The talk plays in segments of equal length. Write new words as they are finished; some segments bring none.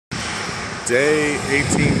Day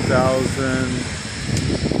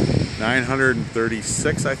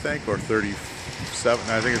 18,936, I think, or 37.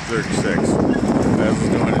 I think it's 36. As he's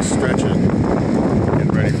doing his stretching,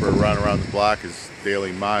 getting ready for a run around the block, his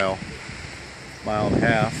daily mile and a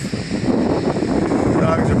half.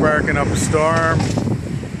 Dogs are barking up a storm.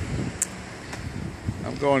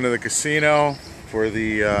 I'm going to the casino for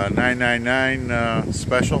the $9.99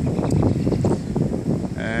 special,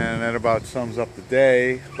 and that about sums up the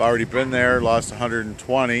day. I've already been there, lost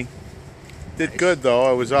 120. Did good though.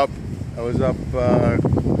 I was up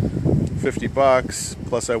 50 bucks,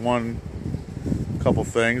 plus I won a couple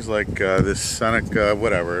things like this Seneca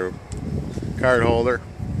whatever card holder,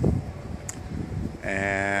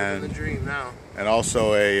 and the dream now. And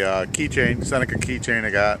also a keychain, Seneca keychain I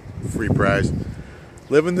got, free prize.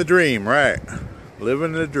 Living the dream, right?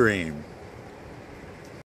 Living the dream.